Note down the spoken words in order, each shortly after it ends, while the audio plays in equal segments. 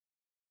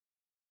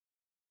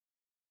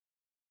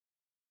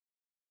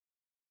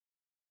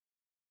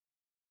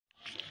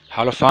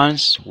Hello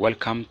fans,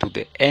 welcome to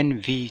the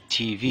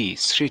NVTV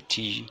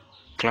 3T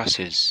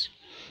classes.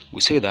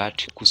 We say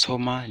that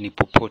kusoma ni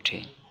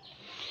popote.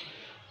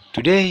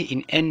 Today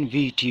in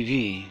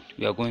NVTV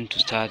we are going to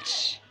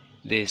start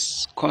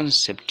this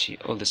concept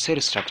of the cell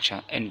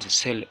structure and the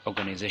cell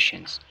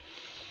organizations.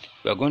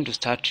 We are going to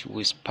start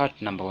with part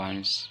number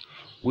 1,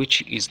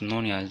 which is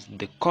known as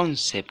the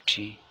concept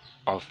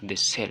of the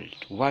cell.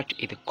 What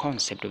is the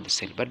concept of the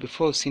cell? But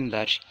before seeing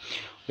that,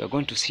 we are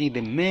going to see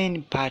the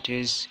main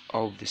parts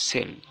of the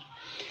cell.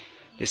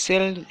 The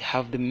cell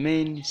have the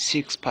main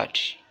 6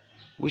 parts,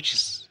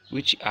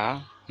 which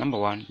are: number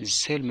 1 is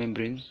cell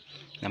membrane,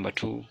 number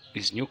 2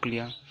 is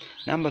nuclear,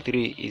 number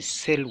 3 is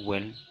cell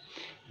wall,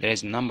 there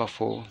is number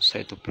 4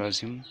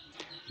 cytoplasm,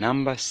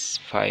 number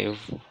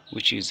 5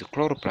 which is the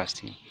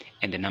chloroplast,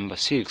 and the number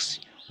 6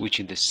 which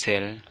is the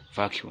cell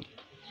vacuole.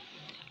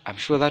 I'm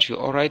sure that you're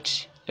all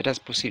right. Let us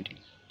proceed.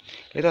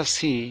 Let us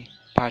see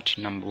part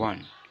number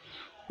 1,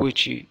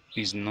 which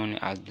is known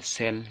as the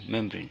cell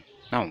membrane.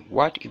 Now,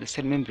 what is the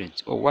cell membrane,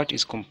 or what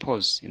is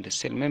composed in the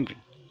cell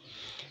membrane?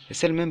 The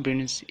cell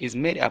membrane is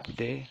made up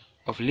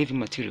of living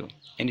material,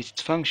 and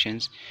its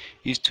functions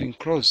is to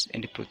enclose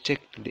and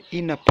protect the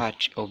inner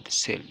part of the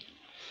cell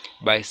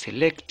by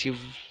selective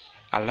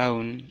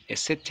allowing a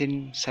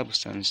certain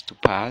substance to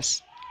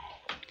pass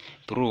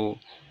through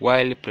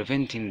while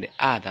preventing the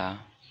other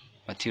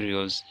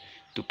materials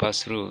to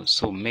pass through,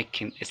 so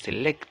making a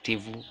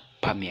selective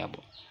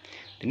permeable.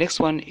 The next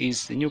one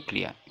is the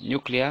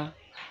nuclear.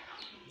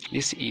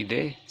 This is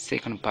the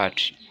second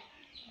part.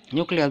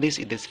 Nuclear, this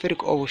is the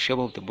spherical oval shape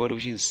of the body,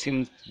 which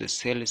seems the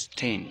cell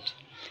stand,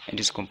 and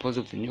is composed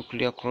of the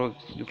nuclear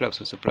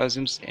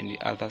cytoplasms and the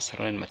other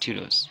surrounding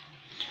materials.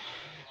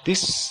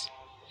 This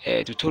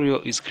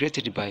tutorial is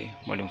created by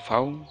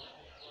Molenfau.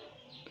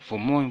 For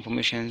more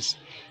information,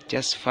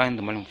 just find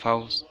the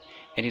Molenfau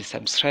and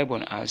subscribe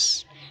on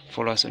us.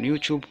 Follow us on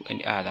YouTube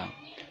and other,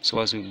 so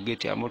as we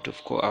get a lot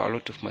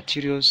of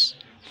materials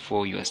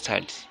for your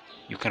study.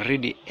 You can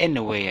read it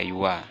anywhere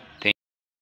you are.